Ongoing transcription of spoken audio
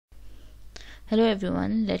Hello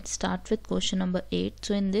everyone, let's start with question number 8.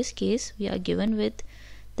 So in this case we are given with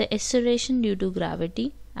the acceleration due to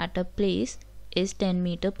gravity at a place is 10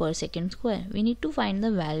 meter per second square. We need to find the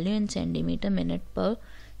value in centimeter minute per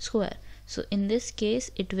square. So in this case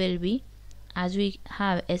it will be, as we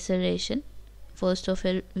have acceleration, first of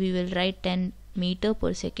all we will write 10 meter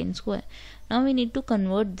per second square. Now we need to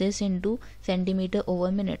convert this into centimeter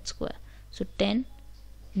over minute square. So 10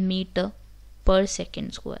 meter per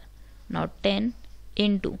second square. Now 10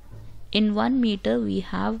 into, in 1 meter we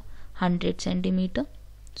have 100 centimeter,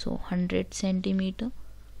 so 100 centimeter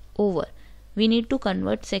over, we need to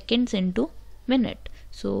convert seconds into minute,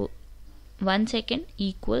 so 1 second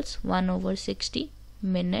equals 1 over 60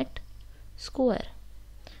 minute square.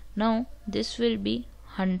 Now this will be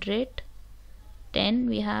 100, 10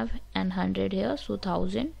 we have and 100 here, so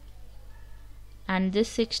 1000, and this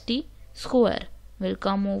 60 square will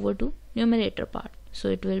come over to numerator part, so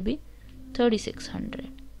it will be 3600.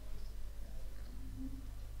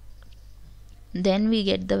 Then we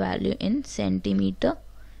get the value in centimeter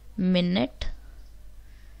over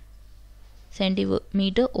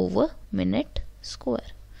minute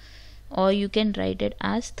square, or you can write it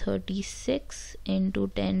as 36 into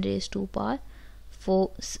 10 raised to power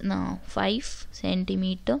 5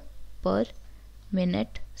 centimeter per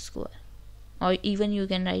minute square, or even you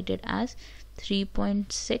can write it as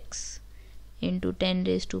 3.6 into 10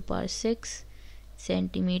 raised to power 6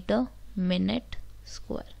 centimeter minute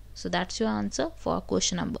square. So that's your answer for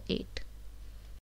question number 8.